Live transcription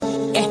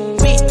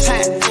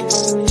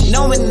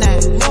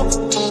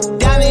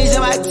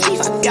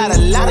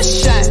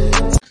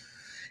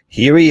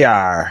Here we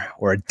are.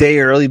 We're a day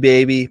early,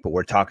 baby, but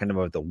we're talking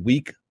about the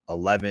Week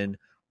 11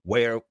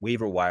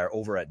 waiver wire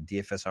over at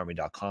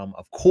dfsarmy.com.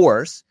 Of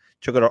course,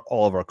 check out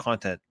all of our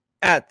content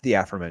at the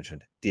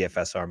aforementioned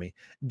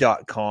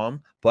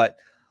dfsarmy.com. But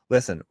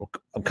listen,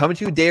 I'm coming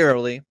to you a day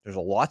early. There's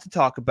a lot to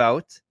talk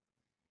about.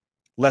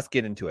 Let's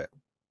get into it.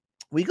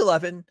 Week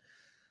 11,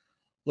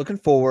 looking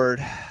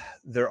forward,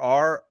 there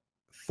are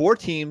 4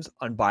 teams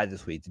on bye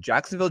this week. The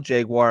Jacksonville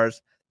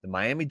Jaguars, the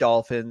Miami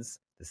Dolphins,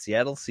 the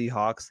Seattle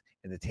Seahawks,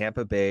 and the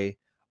Tampa Bay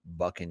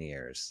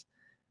Buccaneers.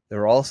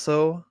 There are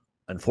also,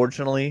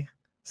 unfortunately,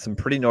 some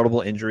pretty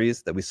notable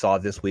injuries that we saw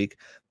this week.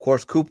 Of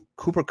course,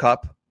 Cooper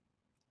Kupp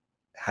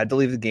had to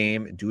leave the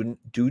game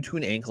due to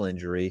an ankle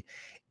injury.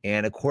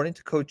 And according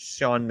to Coach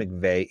Sean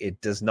McVay,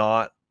 it does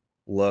not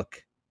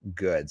look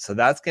good. So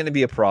that's going to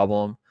be a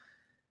problem.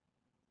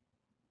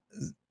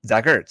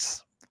 Zach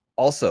Ertz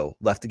also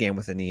left the game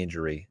with a knee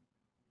injury.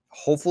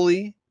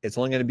 Hopefully, it's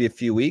only going to be a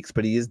few weeks,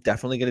 but he is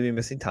definitely going to be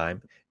missing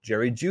time.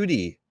 Jerry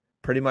Jeudy,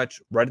 pretty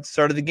much right at the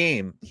start of the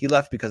game, he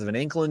left because of an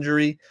ankle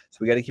injury. So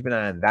we got to keep an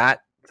eye on that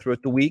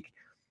throughout the week.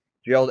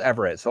 Gerald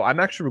Everett. So I'm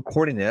actually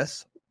recording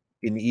this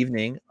in the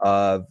evening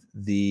of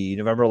the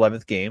November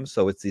 11th game.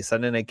 So it's the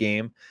Sunday night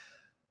game.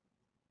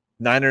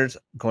 Niners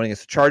going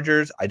against the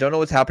Chargers. I don't know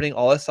what's happening.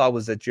 All I saw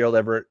was that Gerald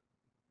Everett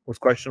was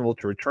questionable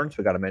to return. So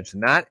we got to mention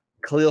that.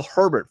 Khalil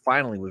Herbert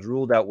finally was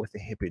ruled out with a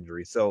hip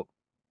injury. So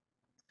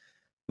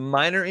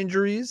minor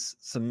injuries,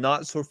 some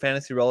not so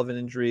fantasy relevant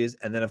injuries,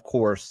 and then of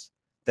course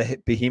the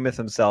behemoth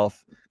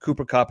himself,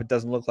 Cooper Kupp. It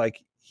doesn't look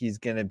like he's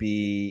going to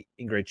be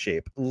in great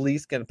shape. At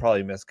least going to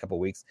probably miss a couple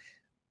weeks.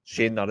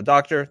 Shane, not a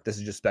doctor. This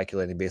is just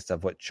speculating based on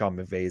what Sean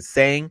McVay is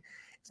saying.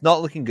 It's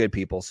not looking good,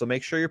 people. So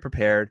make sure you're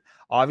prepared.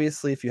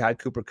 Obviously, if you had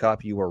Cooper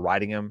Kupp, you were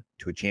riding him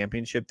to a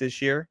championship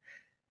this year.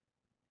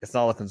 It's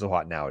not looking so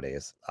hot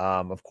nowadays.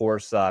 Of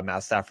course,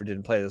 Matt Stafford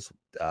didn't play this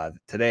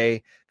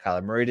today.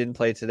 Kyler Murray didn't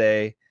play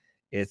today.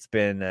 It's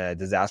been a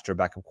disaster of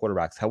backup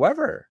quarterbacks.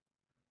 However,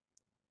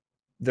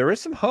 there is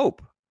some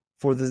hope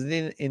for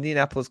the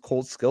Indianapolis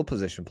Colts skill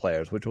position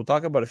players, which we'll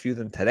talk about a few of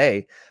them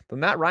today. But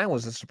Matt Ryan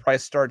was a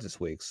surprise start this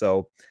week.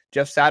 So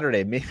Jeff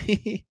Saturday,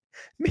 maybe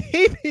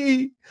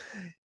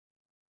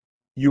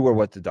you were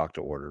what the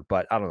doctor ordered,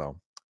 but I don't know.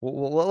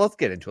 Well, let's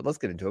get into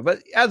it.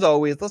 But as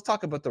always, let's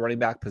talk about the running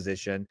back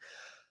position.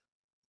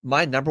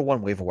 My number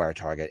one waiver wire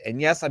target. And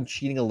yes, I'm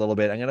cheating a little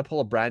bit. I'm going to pull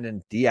a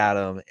Brandon D.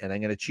 Adam, and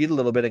I'm going to cheat a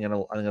little bit. I'm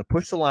going to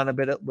push the line a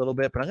little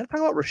bit, but I'm going to talk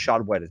about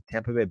Rachaad White of the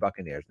Tampa Bay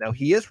Buccaneers. Now,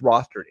 he is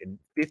rostered in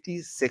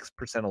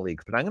 56% of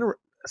leagues, but I'm going to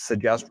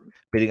suggest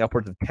bidding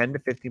upwards of 10 to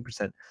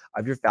 15%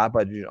 of your fab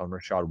budget on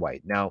Rachaad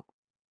White. Now,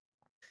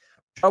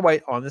 Rachaad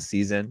White on the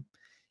season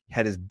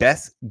had his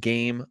best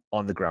game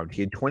on the ground.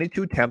 He had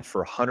 22 attempts for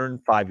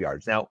 105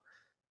 yards. Now,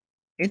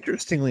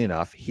 interestingly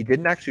enough, he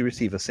didn't actually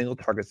receive a single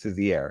target through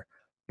the air,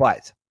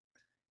 but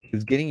he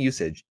was getting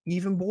usage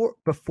even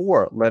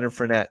before Leonard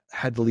Fournette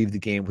had to leave the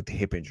game with the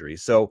hip injury.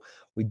 So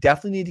we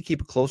definitely need to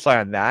keep a close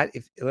eye on that.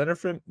 If Leonard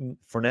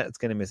Fournette is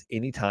going to miss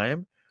any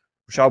time,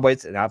 Rachaad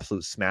White's an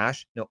absolute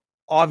smash. Now,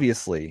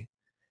 obviously,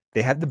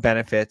 they had the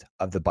benefit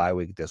of the bye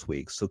week this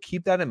week, so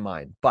keep that in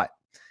mind. But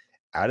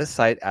out of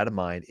sight, out of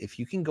mind, if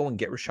you can go and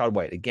get Rachaad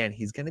White, again,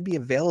 he's going to be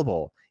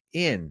available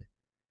in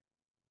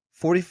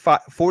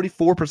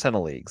 44%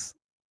 of leagues.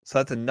 So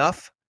that's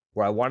enough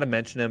where I want to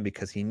mention him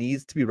because he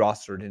needs to be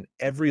rostered in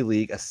every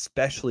league,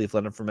 especially if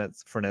Leonard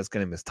Fournette's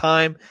going to miss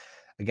time.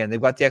 Again, they've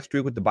got the extra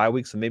week with the bye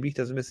week, so maybe he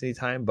doesn't miss any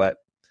time, but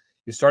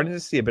you're starting to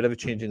see a bit of a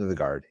changing of the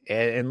guard.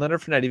 And Leonard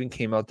Fournette even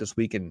came out this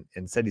week and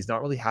said he's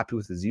not really happy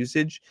with his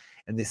usage,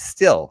 and they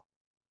still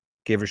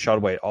gave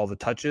Rachaad White all the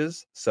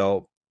touches.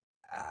 So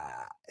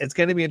it's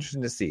going to be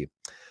interesting to see.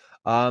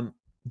 Jerick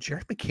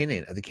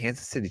McKinnon of the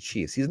Kansas City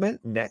Chiefs. He's my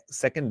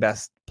second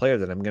best player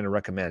that I'm going to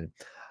recommend.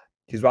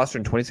 He's rostered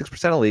in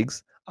 26% of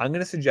leagues. I'm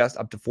going to suggest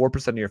up to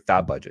 4% of your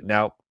fab budget.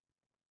 Now,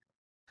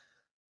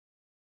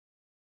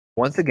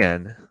 once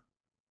again,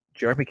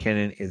 Jerick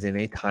McKinnon is in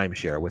a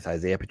timeshare with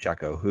Isaiah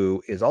Pacheco,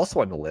 who is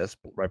also on the list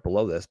right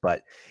below this,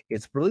 but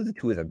it's really the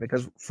two of them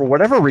because for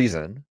whatever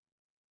reason,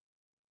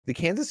 the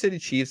Kansas City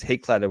Chiefs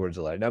hate Clyde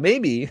Edwards-Helaire. Now,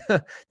 maybe,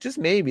 just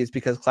maybe, it's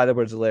because Clyde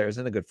Edwards-Helaire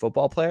isn't a good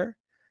football player.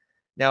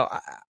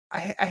 Now,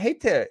 I hate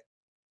to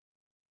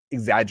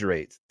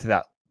exaggerate to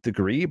that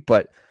degree,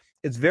 but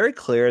it's very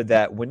clear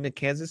that when the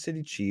Kansas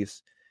City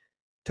Chiefs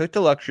took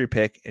the luxury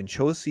pick and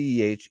chose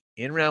CEH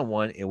in round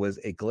 1, it was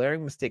a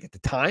glaring mistake at the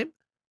time.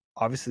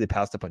 Obviously, they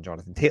passed up on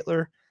Jonathan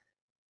Taylor.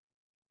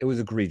 It was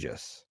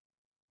egregious.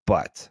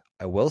 But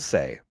I will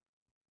say,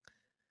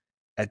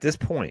 at this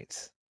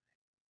point,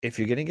 if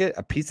you're going to get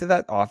a piece of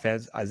that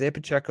offense, Isaiah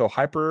Pacheco,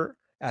 hyper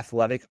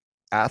athletic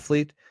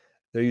athlete,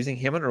 they're using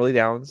him on early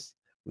downs.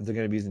 They're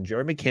going to be using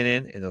Jerick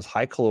McKinnon in those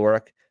high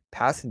caloric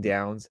passing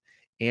downs.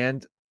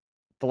 And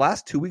the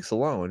last 2 weeks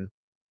alone,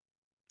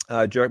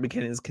 Jerick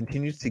McKinnon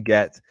continues to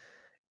get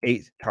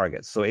 8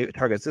 targets. So 8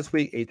 targets this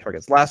week, 8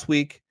 targets last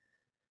week.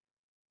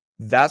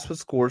 That's what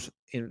scores,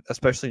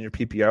 especially in your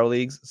PPR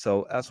leagues.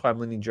 So that's why I'm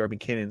leaning Jared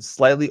McKinnon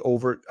slightly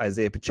over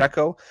Isaiah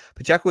Pacheco.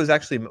 Pacheco is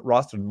actually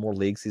rostered in more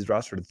leagues. He's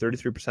rostered in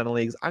 33% of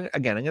leagues. I'm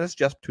going to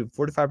suggest between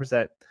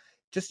 45%.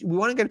 Just we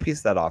want to get a piece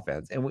of that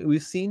offense. And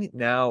we've seen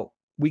now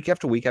week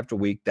after week after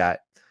week that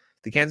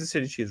the Kansas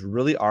City Chiefs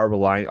really are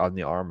relying on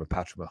the arm of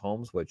Patrick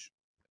Mahomes, which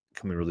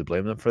can we really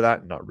blame them for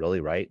that? Not really,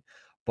 right?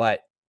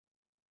 But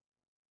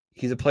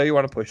he's a player you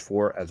want to push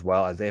for as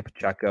well. Isaiah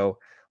Pacheco.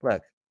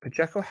 Look,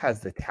 Pacheco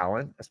has the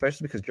talent,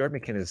 especially because Jared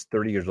McKinnon is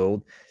 30 years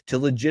old, to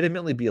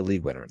legitimately be a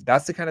league winner.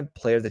 That's the kind of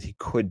player that he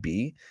could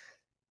be.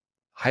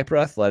 Hyper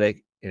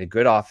athletic, in a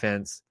good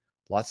offense,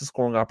 lots of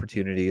scoring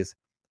opportunities.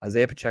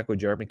 Isaiah Pacheco,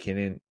 Jared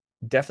McKinnon,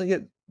 definitely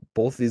get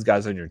both of these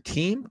guys on your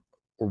team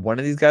or one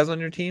of these guys on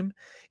your team.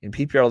 In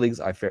PPR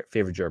leagues, I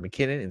favor Jared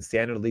McKinnon. In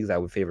standard leagues, I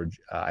would favor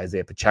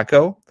Isaiah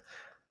Pacheco.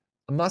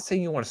 I'm not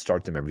saying you want to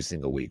start them every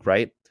single week,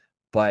 right?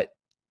 But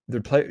they're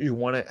players you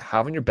want to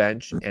have on your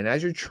bench. And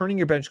as you're churning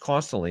your bench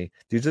constantly,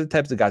 these are the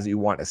types of guys that you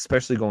want,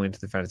 especially going into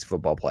the fantasy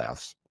football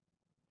playoffs.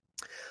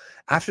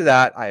 After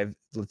that, I have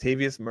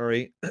Latavius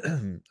Murray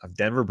of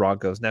Denver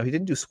Broncos. Now, he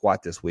didn't do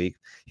squat this week.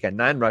 He got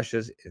 9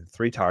 rushes and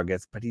 3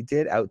 targets, but he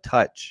did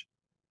out-touch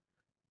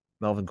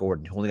Melvin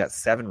Gordon, who only got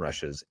 7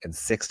 rushes and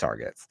 6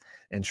 targets.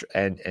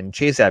 And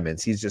Chase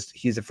Edmonds,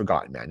 he's a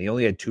forgotten man. He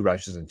only had 2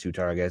 rushes and 2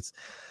 targets.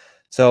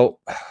 So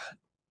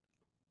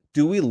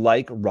do we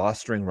like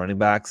rostering running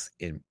backs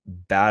in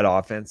bad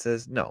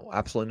offenses? No,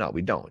 absolutely not.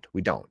 We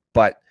don't.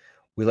 But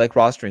we like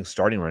rostering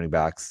starting running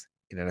backs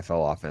in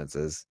NFL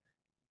offenses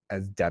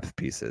as depth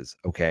pieces,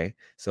 okay?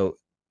 So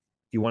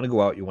you want to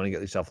go out, you want to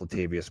get yourself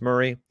Latavius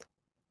Murray.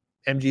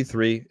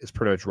 MG3 is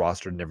pretty much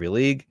rostered in every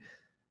league.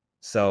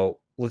 So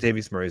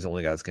Latavius Murray is the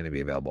only guy that's going to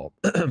be available.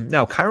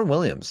 Now, Kyren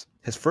Williams,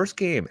 his first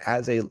game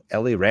as a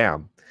LA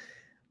Ram,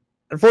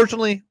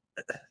 unfortunately,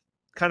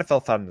 kind of fell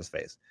flat on his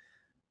face.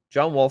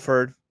 John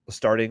Wolford was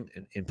starting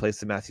in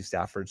place of Matthew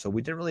Stafford, so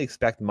we didn't really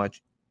expect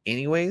much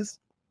anyways.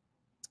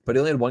 But he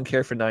only had 1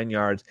 carry for 9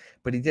 yards,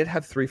 but he did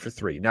have 3 for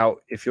 3. Now,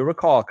 if you'll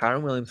recall,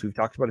 Kyren Williams, we've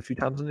talked about a few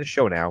times on this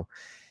show now,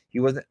 he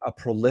was a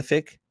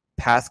prolific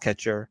pass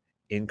catcher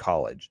in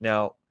college.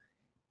 Now,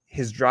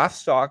 his draft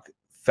stock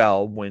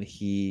fell when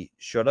he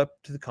showed up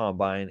to the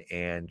combine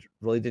and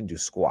really didn't do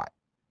squat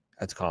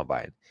at the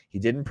combine. He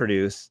didn't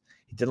produce,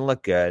 he didn't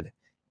look good,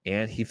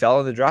 and he fell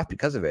in the draft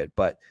because of it.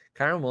 But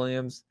Kyren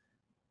Williams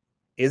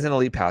is an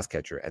elite pass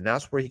catcher, and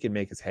that's where he can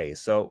make his hay.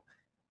 So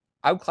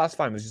I would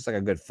classify him as just like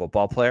a good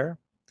football player.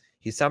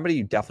 He's somebody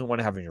you definitely want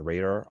to have on your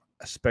radar,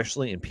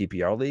 especially in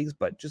PPR leagues.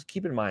 But just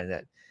keep in mind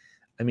that,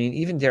 I mean,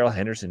 even Darrell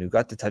Henderson, who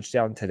got the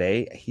touchdown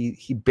today,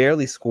 he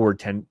barely scored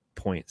 10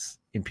 points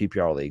in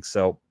PPR leagues.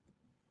 So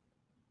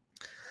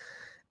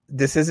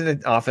this isn't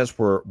an offense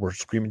we're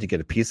screaming to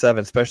get a piece of,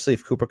 especially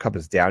if Cooper Kupp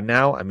is down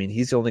now. I mean,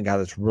 he's the only guy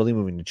that's really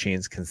moving the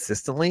chains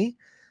consistently.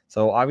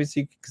 So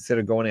obviously you can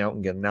consider going out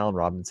and getting Allen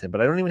Robinson,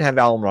 but I don't even have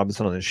Allen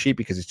Robinson on the sheet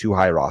because he's too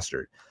high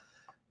rostered.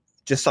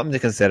 Just something to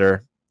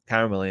consider.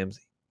 Kyren Williams,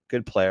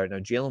 good player. Now,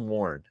 Jaylen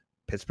Warren,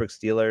 Pittsburgh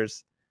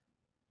Steelers.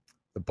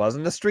 The buzz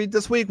on the street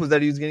this week was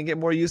that he was going to get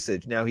more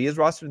usage. Now, he is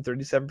rostered in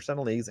 37% of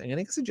leagues. I'm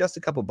going to suggest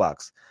a couple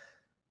bucks.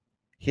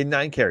 He had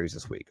 9 carries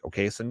this week.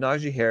 Okay, so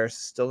Najee Harris is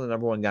still the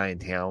number 1 guy in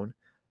town,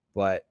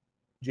 but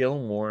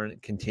Jaylen Warren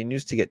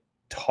continues to get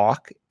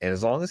talk, and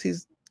as long as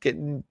he's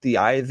getting the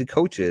eye of the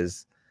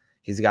coaches,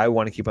 he's a guy we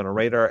want to keep on a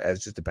radar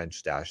as just a bench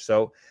stash.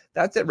 So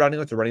that's it,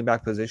 rounding out the running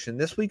back position.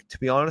 This week, to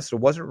be honest, there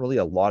wasn't really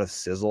a lot of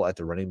sizzle at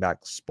the running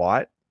back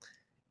spot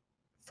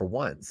for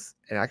once.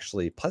 And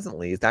actually,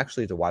 pleasantly, it's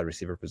actually the wide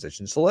receiver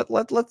position. So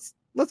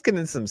let's get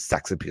into some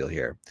sex appeal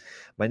here.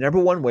 My number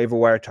 1 waiver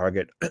wire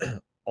target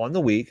on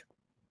the week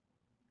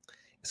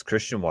is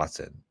Christian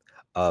Watson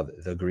of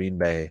the Green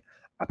Bay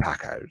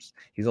Packers.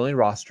 He's only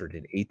rostered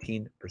in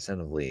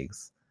 18% of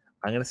leagues.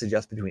 I'm going to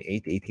suggest between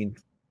 8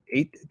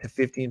 to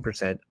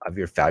 15% of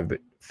your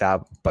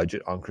fab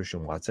budget on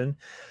Christian Watson.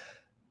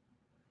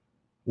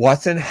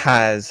 Watson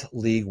has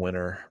league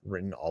winner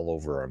written all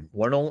over him.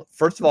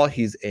 First of all,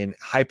 he's a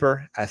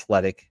hyper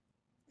athletic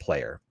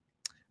player,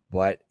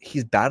 but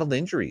he's battled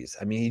injuries.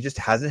 I mean, he just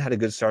hasn't had a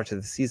good start to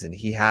the season.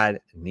 He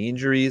had knee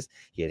injuries,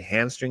 he had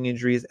hamstring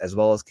injuries, as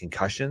well as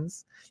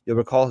concussions. You'll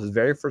recall his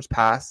very first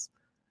pass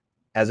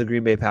as a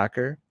Green Bay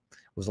Packer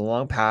was a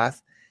long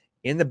pass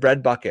in the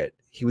bread bucket.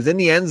 He was in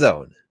the end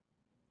zone.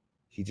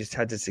 He just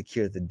had to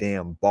secure the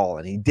damn ball,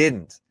 and he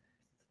didn't.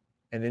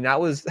 And then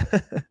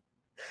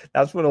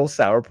that's when old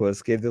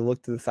Sourpuss gave the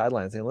look to the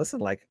sideline saying, listen,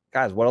 like,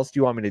 guys, what else do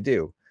you want me to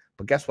do?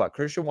 But guess what?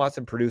 Christian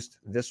Watson produced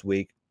this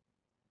week.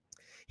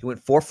 He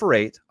went 4 for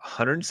 8,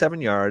 107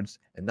 yards,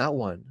 and not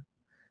 1,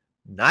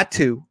 not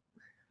 2,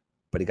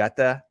 but he got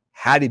the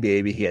Hattie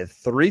baby. He had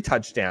 3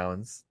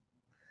 touchdowns.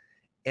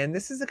 And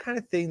this is the kind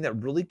of thing that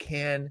really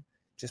can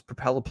just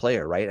propel a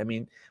player, right? I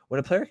mean, when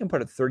a player can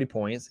put up 30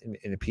 points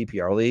in a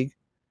PPR league,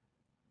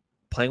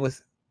 playing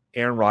with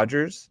Aaron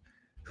Rodgers,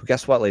 who,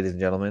 guess what, ladies and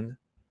gentlemen?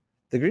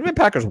 The Green Bay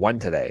Packers won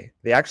today.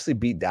 They actually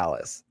beat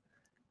Dallas.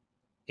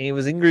 And he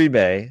was in Green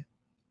Bay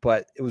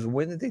but it was a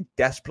win that they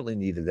desperately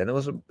needed. And it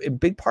was a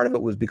big part of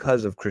it was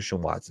because of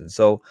Christian Watson.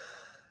 So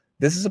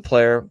this is a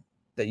player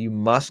that you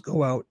must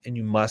go out and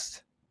you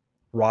must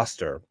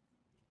roster.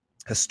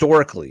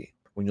 Historically,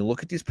 when you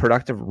look at these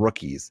productive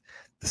rookies,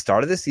 the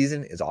start of the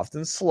season is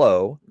often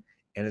slow,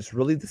 and it's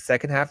really the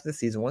second half of the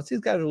season. Once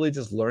these guys really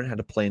just learn how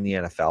to play in the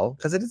NFL,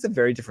 because it is a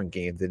very different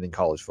game than in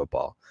college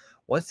football.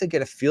 Once they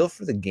get a feel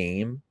for the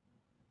game,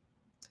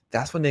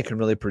 that's when they can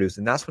really produce,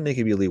 and that's when they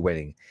can be elite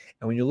winning.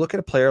 And when you look at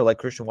a player like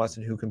Christian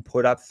Watson who can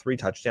put up 3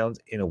 touchdowns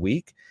in a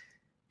week,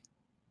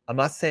 I'm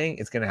not saying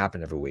it's going to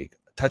happen every week.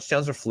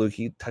 Touchdowns are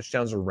fluky.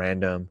 Touchdowns are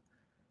random.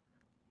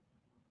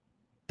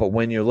 But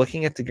when you're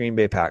looking at the Green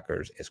Bay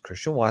Packers, it's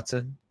Christian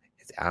Watson,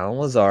 it's Alan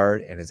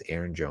Lazard, and it's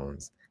Aaron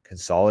Jones.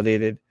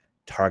 Consolidated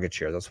target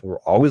share. That's what we're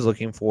always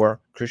looking for.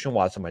 Christian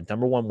Watson, my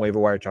number 1 waiver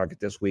wire target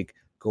this week.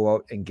 Go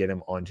out and get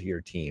him onto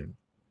your team.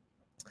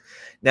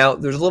 Now,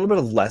 there's a little bit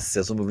of less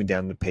sizzle moving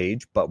down the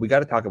page, but we got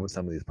to talk about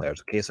some of these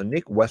players. Okay, so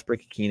Nick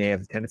Westbrook-Ikhine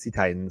of the Tennessee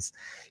Titans.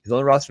 He's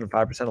only rostered in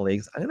 5% of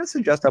leagues. I'm going to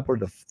suggest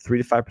upwards of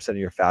 3 to 5% of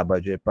your fab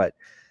budget, but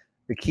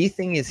the key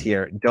thing is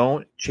here,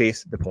 don't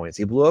chase the points.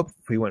 He blew up.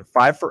 He went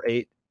 5 for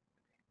 8,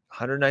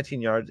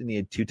 119 yards, and he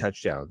had 2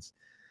 touchdowns.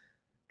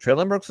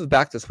 Treylon Burks was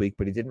back this week,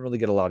 but he didn't really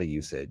get a lot of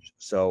usage.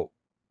 So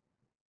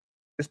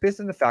just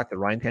based on the fact that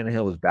Ryan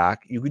Tannehill was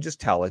back, you could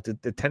just tell like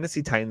the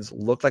Tennessee Titans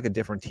looked like a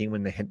different team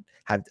when they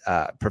had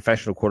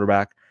professional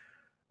quarterback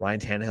Ryan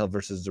Tannehill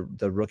versus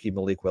the rookie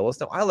Malik Willis.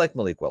 Now, I like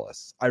Malik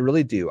Willis. I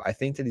really do. I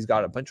think that he's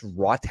got a bunch of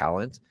raw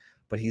talent,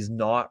 but he's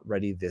not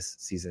ready this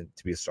season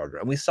to be a starter.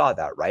 And we saw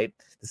that, right?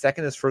 The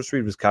second his first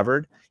read was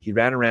covered, he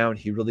ran around.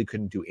 He really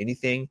couldn't do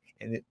anything.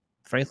 And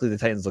frankly, the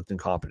Titans looked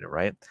incompetent,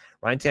 right?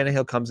 Ryan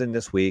Tannehill comes in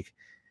this week.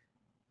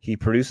 He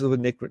produces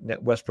with Nick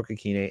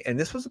Westbrook-Ikhine, and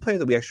this was a player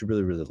that we actually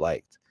really, really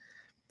liked.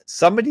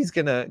 Somebody's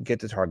going to get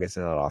the targets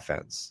in that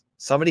offense.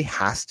 Somebody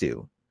has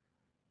to.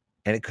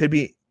 And it could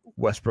be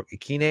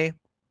Westbrook-Ikhine.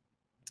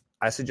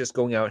 I suggest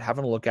going out,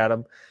 having a look at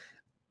him.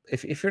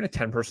 If you're in a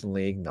 10-person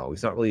league, no,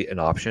 he's not really an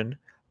option.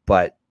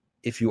 But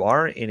if you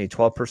are in a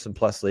 12-person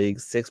plus league,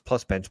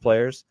 6+ bench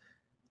players,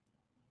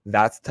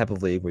 that's the type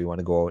of league where you want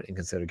to go out and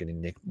consider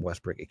getting Nick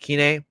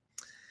Westbrook-Ikhine.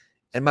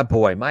 And my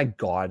boy, my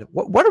God,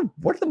 what an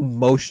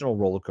emotional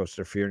roller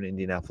coaster if you're an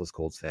Indianapolis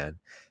Colts fan.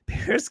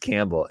 Paris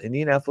Campbell,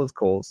 Indianapolis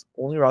Colts,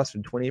 only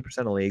rostered 28%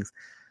 of leagues.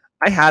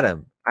 I had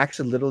him. I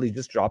actually literally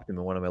just dropped him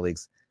in one of my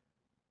leagues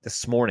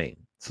this morning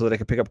so that I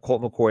could pick up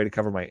Colt McCoy to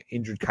cover my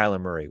injured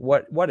Kyler Murray.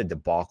 What a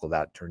debacle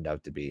that turned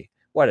out to be.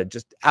 What a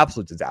just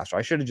absolute disaster.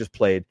 I should have just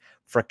played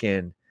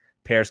frickin'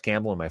 Paris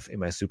Campbell in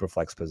my super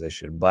flex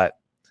position. But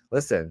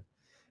listen,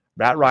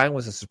 Matt Ryan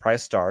was a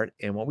surprise start,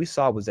 and what we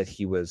saw was that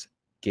he was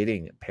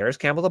getting Paris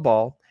Campbell the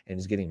ball, and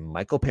he's getting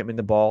Michael Pittman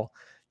the ball.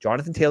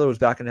 Jonathan Taylor was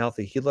back and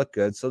healthy. He looked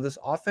good. So this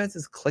offense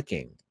is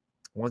clicking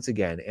once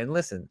again. And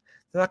listen,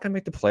 they're not going to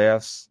make the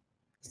playoffs.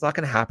 It's not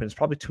going to happen. It's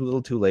probably too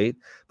little too late.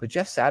 But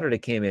Jeff Saturday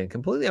came in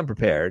completely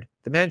unprepared.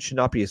 The man should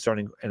not be a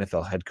starting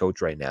NFL head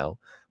coach right now,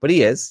 but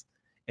he is.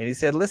 And he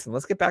said, listen,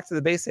 let's get back to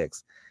the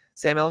basics.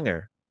 Sam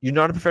Ehlinger, you're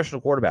not a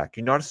professional quarterback.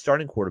 You're not a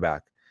starting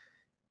quarterback.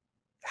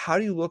 How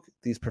do you look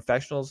these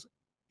professionals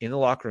in the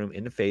locker room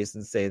in the face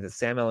and say that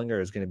Sam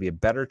Ehlinger is going to be a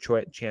better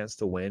chance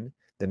to win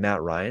than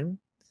Matt Ryan?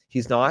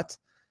 He's not.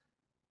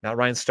 Matt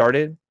Ryan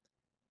started.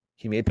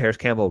 He made Paris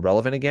Campbell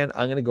relevant again.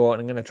 I'm going to go out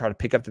and I'm going to try to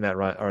pick up the Matt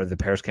Ryan or the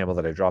Paris Campbell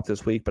that I dropped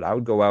this week, but I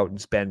would go out and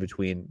spend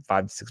between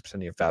 5 to 6%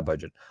 of your fab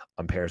budget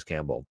on Paris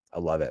Campbell. I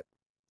love it.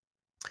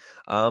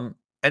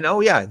 And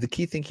oh yeah, the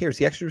key thing here is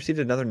he actually received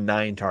another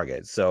 9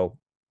 targets. So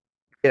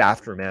get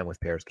after a man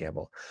with Paris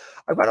Campbell.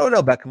 I've got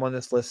Odell Beckham on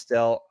this list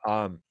still.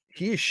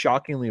 He is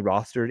shockingly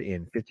rostered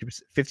in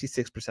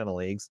 56% of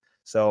leagues.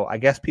 So I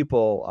guess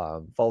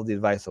people followed the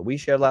advice that we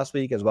shared last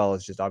week, as well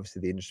as just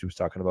obviously the industry was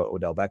talking about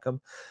Odell Beckham.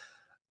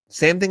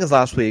 Same thing as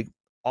last week.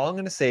 All I'm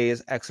going to say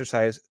is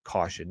exercise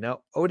caution.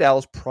 Now, Odell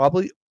is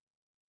probably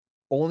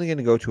only going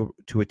to go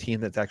to a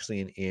team that's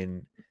actually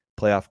in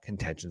playoff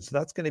contention. So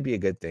that's going to be a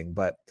good thing.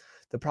 But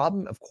the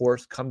problem, of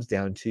course, comes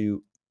down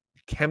to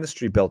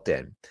chemistry built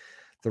in.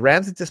 The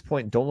Rams at this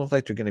point don't look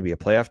like they're going to be a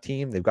playoff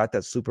team. They've got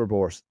that Super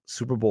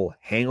Bowl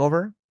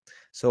hangover.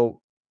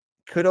 So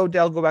could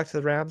Odell go back to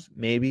the Rams?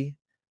 Maybe,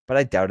 but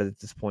I doubt it at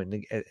this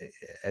point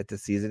at the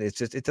season.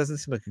 It doesn't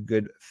seem like a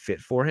good fit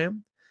for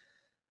him.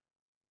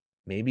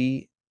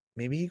 Maybe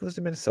he goes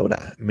to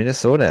Minnesota.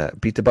 Minnesota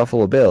beat the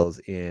Buffalo Bills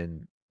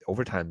in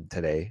overtime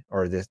today,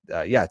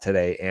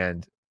 today.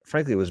 And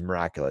frankly, it was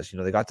miraculous.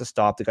 They got to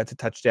stop. They got to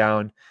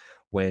touchdown.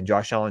 When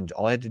Josh Allen,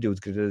 all I had to do was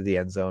get to the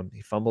end zone.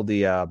 He fumbled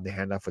the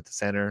handoff with the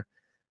center.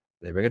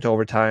 They bring it to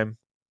overtime,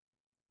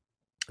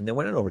 and they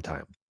win in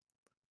overtime.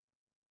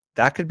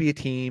 That could be a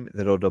team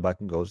that Odell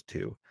Beckham goes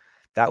to.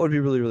 That would be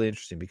really, really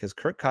interesting because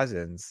Kirk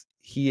Cousins,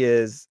 he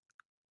is,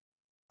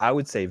 I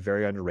would say,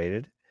 very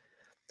underrated.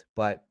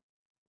 But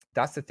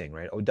that's the thing,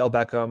 right? Odell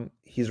Beckham,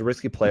 he's a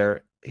risky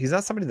player. He's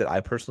not somebody that I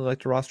personally like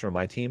to roster on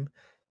my team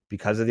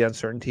because of the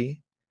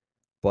uncertainty.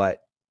 But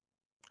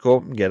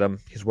go and get him.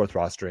 He's worth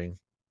rostering.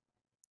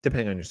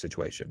 depending on your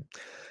situation.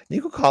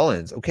 Nico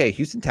Collins, okay,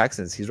 Houston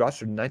Texans. He's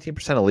rostered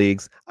 19% of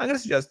leagues. I'm going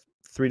to suggest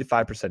 3 to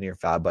 5% of your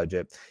FAB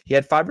budget. He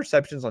had 5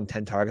 receptions on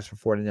 10 targets for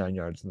 49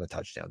 yards and the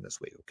touchdown this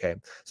week, okay?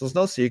 So it's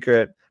no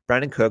secret.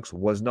 Brandon Cooks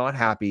was not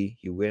happy.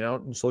 He went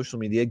out on social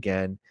media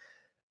again.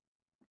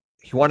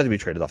 He wanted to be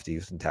traded off the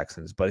Houston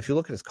Texans, but if you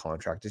look at his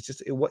contract,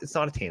 it's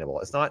not attainable.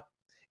 It's not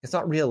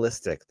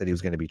realistic that he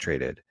was going to be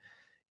traded,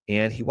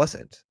 and he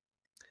wasn't.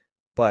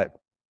 But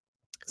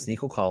it's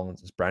Nico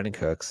Collins, it's Brandon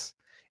Cooks,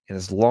 and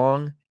as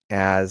long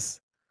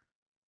as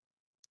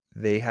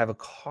they have a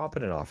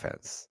competent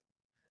offense,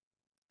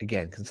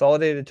 again,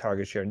 consolidated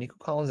target share, Nico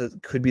Collins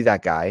could be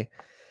that guy.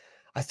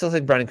 I still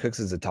think Brandon Cooks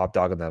is the top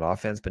dog on that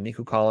offense, but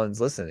Nico Collins,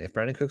 listen, if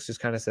Brandon Cooks just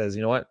kind of says,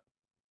 you know what,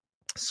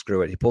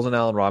 screw it. He pulls an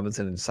Allen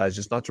Robinson and decides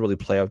just not to really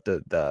play out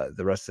the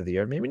rest of the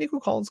year. Maybe Nico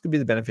Collins could be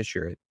the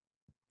beneficiary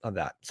of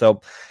that.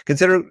 So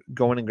consider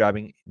going and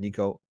grabbing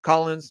Nico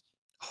Collins.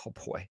 Oh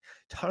boy,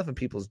 Donovan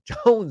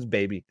Peoples-Jones,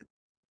 baby.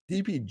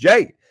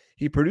 DPJ.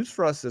 He produced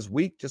for us this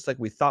week, just like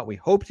we thought we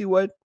hoped he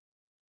would.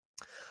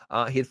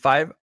 He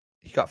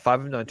got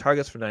 5 of 9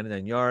 targets for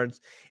 99 yards.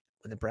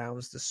 When the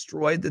Browns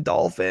destroyed the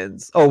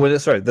Dolphins.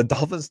 The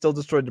Dolphins still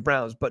destroyed the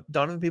Browns, but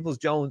Donovan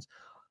Peoples-Jones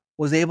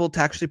was able to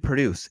actually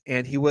produce,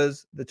 and he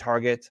was the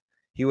target.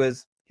 He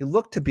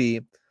looked to be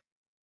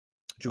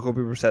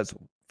Jacoby Brissett's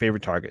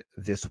favorite target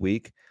this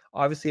week.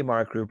 Obviously,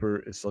 Amari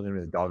Cooper is still going to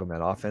be the dog on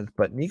that offense,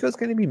 but Nico's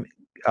going to be,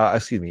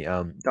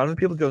 Donovan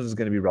Peoples-Jones is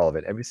going to be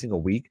relevant every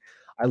single week.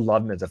 I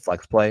love him as a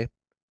flex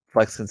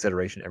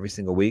consideration every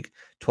single week.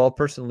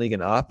 12-person league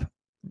and up,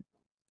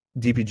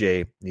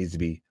 DPJ needs to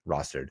be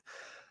rostered.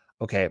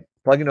 Okay,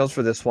 plug your nose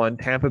for this one.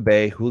 Tampa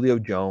Bay, Julio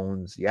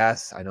Jones.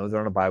 Yes, I know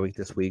they're on a bye week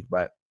this week,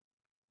 but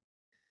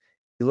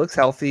he looks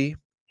healthy.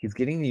 He's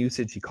getting the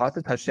usage. He caught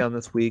the touchdown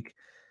this week.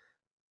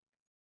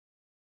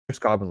 Chris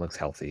Godwin looks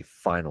healthy,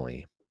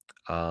 finally.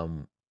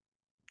 Tom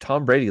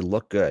Brady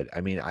looked good. I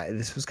mean,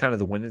 this was kind of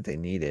the win that they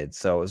needed.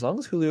 So as long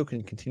as Julio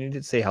can continue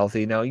to stay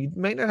healthy, now you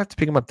might not have to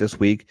pick him up this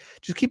week.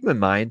 Just keep him in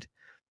mind.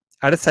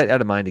 Out of sight, out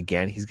of mind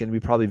again. He's going to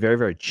be probably very,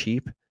 very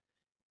cheap.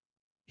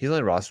 He's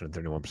only rostered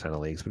in 31% of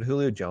leagues, but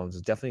Julio Jones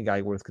is definitely a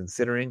guy worth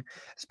considering,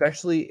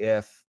 especially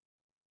if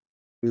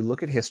we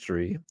look at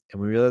history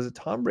and we realize that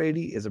Tom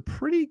Brady is a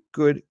pretty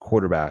good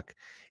quarterback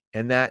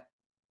and that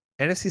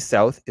NFC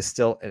South is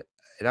still an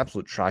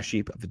absolute trash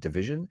heap of a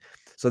division.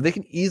 So they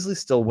can easily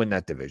still win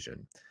that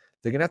division.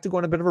 They're going to have to go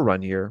on a bit of a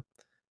run here.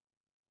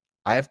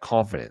 I have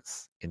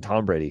confidence in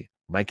Tom Brady,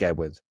 Mike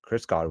Edwards,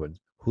 Chris Godwin,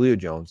 Julio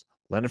Jones,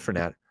 Leonard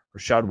Fournette,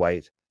 Rachaad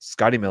White,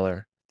 Scotty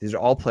Miller. These are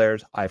all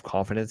players I have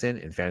confidence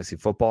in fantasy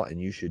football,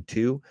 and you should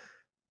too.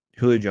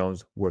 Julio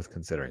Jones, worth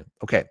considering.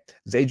 Okay,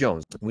 Zay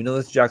Jones. We know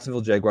that the Jacksonville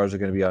Jaguars are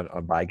going to be on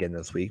bye again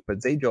this week,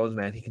 but Zay Jones,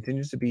 man, he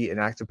continues to be an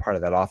active part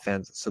of that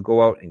offense. So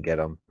go out and get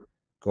him.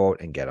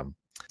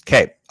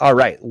 Okay, all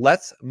right.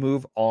 Let's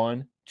move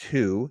on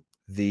to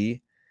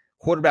the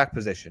quarterback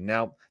position.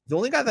 Now, the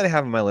only guy that I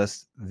have on my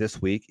list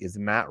this week is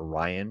Matt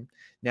Ryan.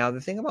 Now,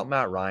 the thing about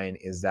Matt Ryan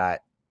is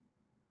that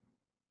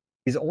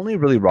he's only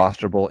really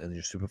rosterable in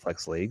your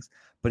Superflex leagues,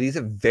 but he's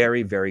a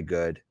very, very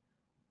good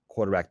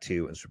quarterback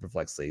too in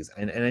Superflex leagues.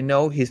 And I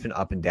know he's been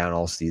up and down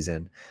all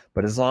season,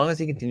 but as long as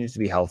he continues to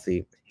be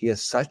healthy, he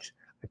has such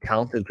a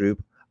talented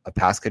group of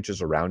pass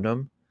catchers around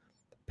him.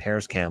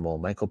 Paris Campbell,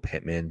 Michael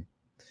Pittman,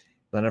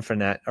 Leonard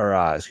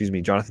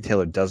Fournette, Jonathan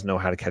Taylor does know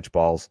how to catch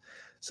balls.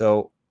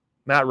 So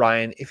Matt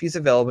Ryan, if he's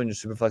available in your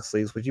Superflex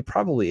leagues, which he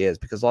probably is,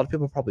 because a lot of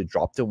people probably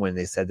dropped him when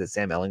they said that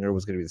Sam Ehlinger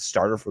was going to be the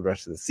starter for the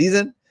rest of the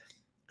season,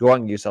 go out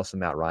and get yourself some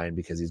Matt Ryan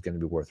because he's going to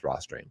be worth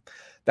rostering.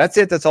 That's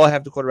it. That's all I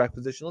have to quarterback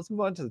position. Let's move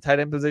on to the tight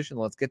end position.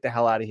 Let's get the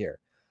hell out of here.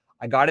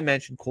 I got to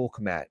mention Cole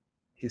Kmet.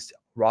 He's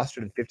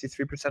rostered in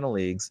 53% of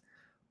leagues,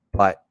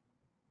 but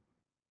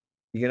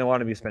you're going to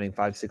want to be spending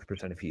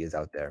 5-6% if he is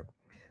out there.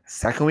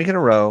 Second week in a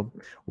row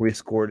where he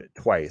scored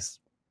twice.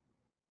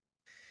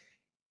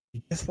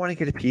 You just want to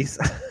get a piece.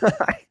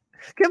 I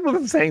can't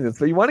believe I'm saying this,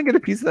 but you want to get a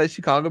piece of that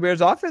Chicago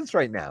Bears offense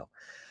right now.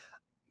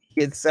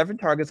 He had 7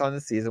 targets on the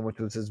season, which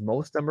was his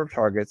most number of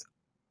targets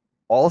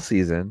all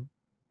season,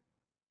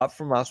 up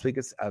from last week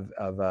at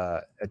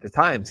the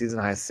time, season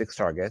high 6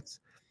 targets.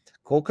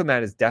 Cole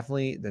Kmet is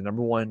definitely the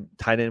number one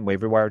tight end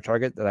waiver wire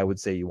target that I would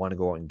say you want to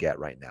go out and get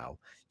right now.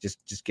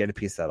 Just get a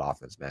piece of that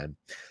offense, man.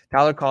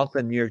 Tyler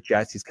Conklin, New York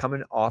Jets, he's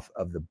coming off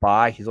of the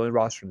bye. He's only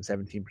rostered in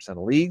 17% of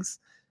leagues.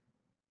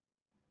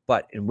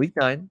 But in week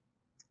 9,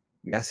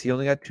 yes, he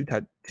only got 2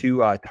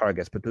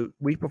 targets, but the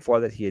week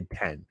before that, he had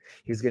 10.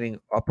 He's getting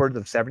upwards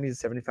of 70 to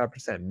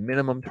 75%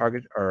 minimum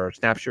target or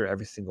snap share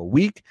every single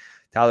week.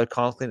 Tyler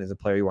Conklin is a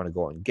player you want to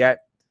go and get,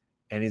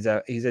 and he's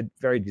a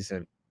very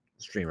decent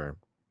streamer.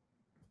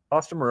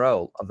 Foster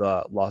Moreau of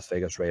the Las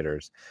Vegas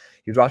Raiders,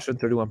 he's rostered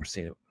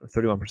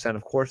 31%.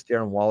 Of course,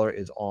 Darren Waller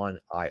is on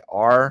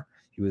IR.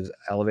 He was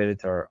elevated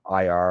to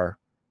IR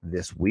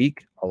this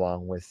week,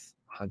 along with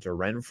Hunter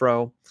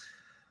Renfrow.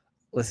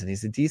 Listen,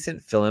 he's a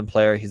decent fill-in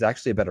player. He's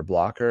actually a better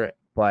blocker,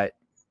 but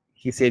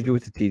he saved you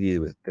with the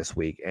TD this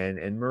week.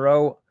 And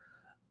Moreau,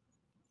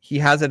 he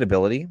has that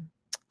ability.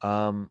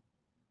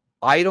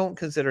 I don't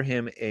consider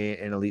him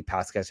an elite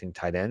pass catching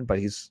tight end, but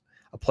he's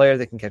a player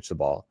that can catch the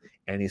ball,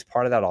 and he's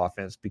part of that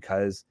offense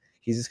because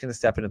he's just going to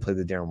step in and play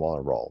the Darren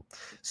Waller role.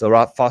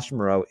 So Foster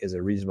Moreau is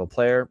a reasonable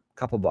player,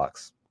 couple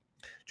bucks.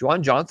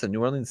 Juwan Johnson,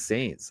 New Orleans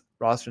Saints,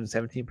 rostered in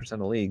 17%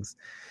 of leagues.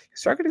 He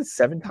targeted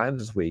 7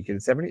 times this week,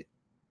 and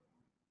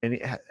he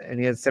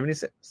had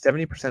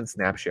 70%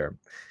 snap share.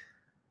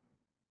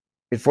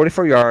 He had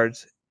 44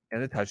 yards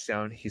and a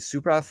touchdown. He's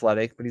super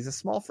athletic, but he's a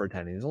small for a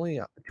tight end. He's only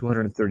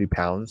 230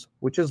 pounds,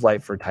 which is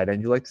light for a tight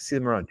end. You like to see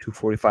them around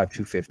 245,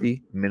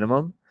 250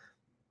 minimum.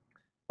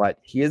 But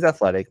he is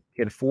athletic.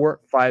 He had a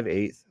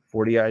 4.58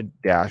 40-yard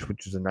dash,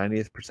 which is a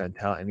 90th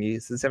percentile, and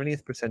he's the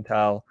 70th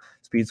percentile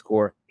speed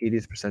score,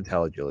 80th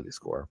percentile agility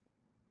score.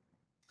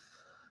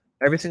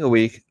 Every single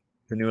week,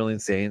 the New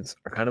Orleans Saints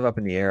are kind of up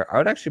in the air. I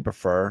would actually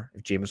prefer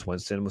if Jameis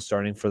Winston was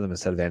starting for them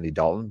instead of Andy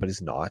Dalton, but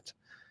he's not.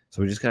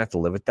 So we're just going to have to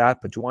live with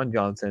that. But Juwan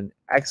Johnson,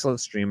 excellent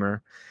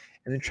streamer.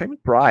 And then Trey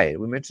McBride,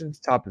 we mentioned at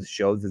the top of the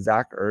show that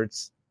Zach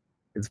Ertz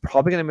is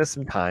probably going to miss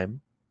some time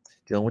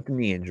dealing with the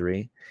knee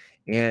injury.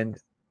 And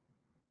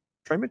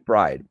Trey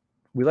McBride,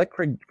 we like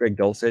Greg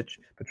Dulcich,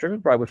 but Trey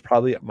McBride was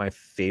probably my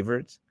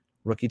favorite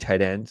rookie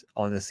tight end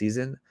on the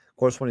season. Of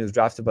course, when he was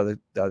drafted by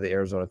the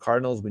Arizona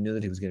Cardinals, we knew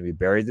that he was going to be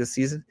buried this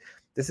season.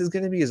 This is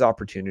going to be his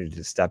opportunity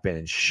to step in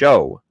and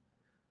show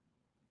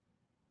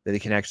that he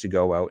can actually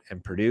go out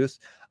and produce.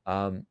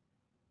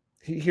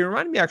 He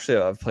reminded me actually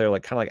of a player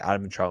like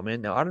Adam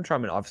Troutman. Now, Adam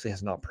Troutman obviously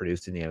has not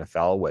produced in the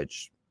NFL,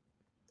 which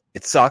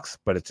it sucks,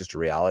 but it's just a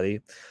reality.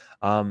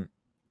 Trey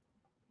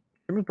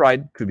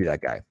McBride could be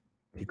that guy.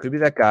 He could be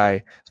that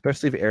guy,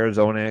 especially if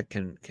Arizona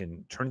can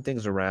turn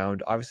things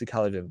around. Obviously,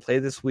 Kyler didn't play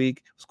this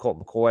week. It was Colt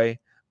McCoy.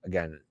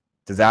 Again,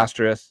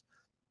 disastrous.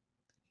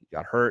 He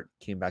got hurt,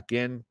 came back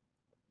in.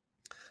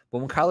 But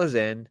when Kyler's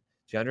in,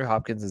 DeAndre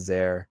Hopkins is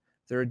there.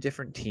 They're a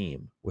different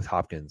team with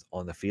Hopkins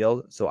on the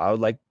field. So I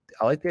like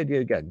the idea,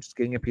 again, just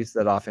getting a piece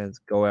of that offense,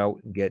 go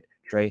out and get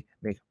Trey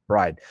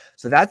McBride.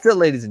 So that's it,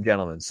 ladies and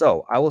gentlemen.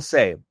 So I will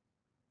say,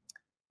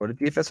 go to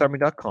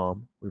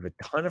dfsarmy.com. We have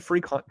a ton of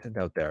free content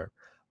out there.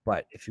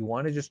 But if you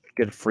want to just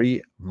get a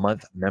free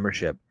month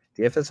membership,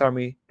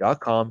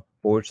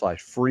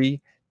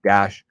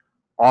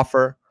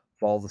 dfsarmy.com/free-offer.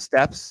 Follow the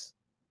steps,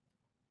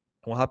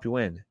 and we'll help you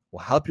win.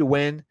 We'll help you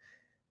win.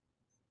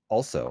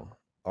 Also,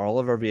 all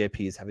of our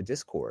VIPs have a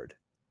Discord.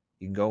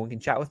 You can go and can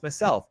chat with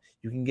myself.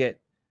 You can get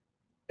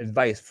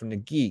advice from the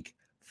Geek,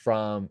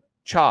 from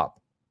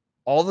Chop,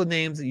 all the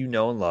names that you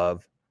know and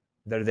love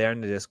that are there in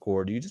the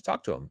Discord. You just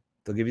talk to them.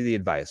 They'll give you the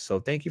advice.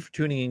 So thank you for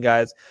tuning in,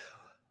 guys.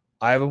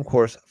 I have, of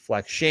course,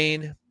 Flex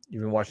Shane.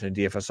 You've been watching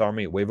the DFS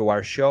Army Waiver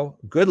Wire Show.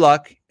 Good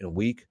luck in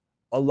week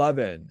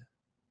 11.